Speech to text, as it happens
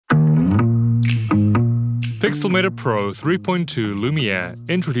Pixelmator Pro 3.2 Lumiere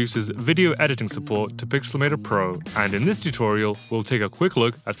introduces video editing support to Pixelmator Pro, and in this tutorial, we'll take a quick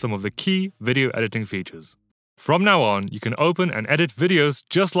look at some of the key video editing features. From now on, you can open and edit videos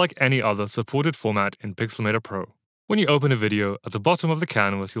just like any other supported format in Pixelmator Pro. When you open a video, at the bottom of the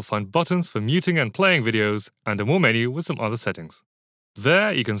canvas you'll find buttons for muting and playing videos and a more menu with some other settings.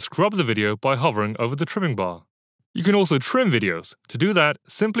 There, you can scrub the video by hovering over the trimming bar. You can also trim videos. To do that,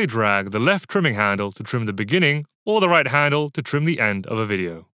 simply drag the left trimming handle to trim the beginning or the right handle to trim the end of a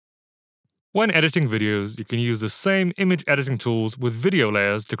video. When editing videos, you can use the same image editing tools with video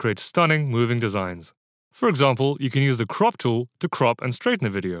layers to create stunning moving designs. For example, you can use the crop tool to crop and straighten a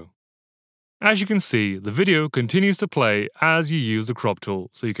video. As you can see, the video continues to play as you use the crop tool,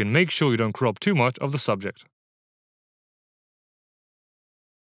 so you can make sure you don't crop too much of the subject.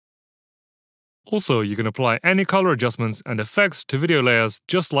 Also, you can apply any color adjustments and effects to video layers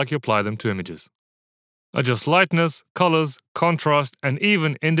just like you apply them to images. Adjust lightness, colors, contrast, and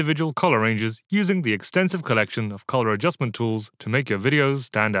even individual color ranges using the extensive collection of color adjustment tools to make your videos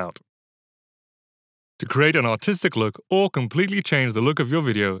stand out. To create an artistic look or completely change the look of your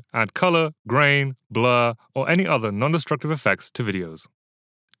video, add color, grain, blur, or any other non-destructive effects to videos.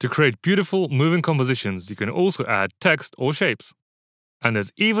 To create beautiful, moving compositions, you can also add text or shapes. And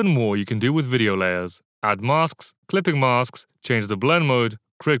there's even more you can do with video layers. Add masks, clipping masks, change the blend mode,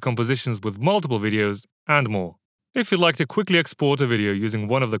 create compositions with multiple videos, and more. If you'd like to quickly export a video using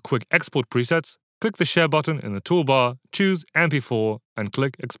one of the quick export presets, click the share button in the toolbar, choose MP4, and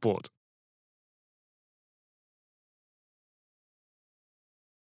click export.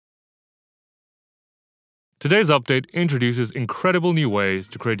 Today's update introduces incredible new ways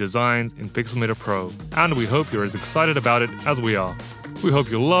to create designs in Pixelmator Pro, and we hope you're as excited about it as we are. We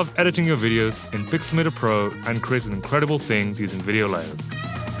hope you'll love editing your videos in Pixelmator Pro and creating incredible things using video layers.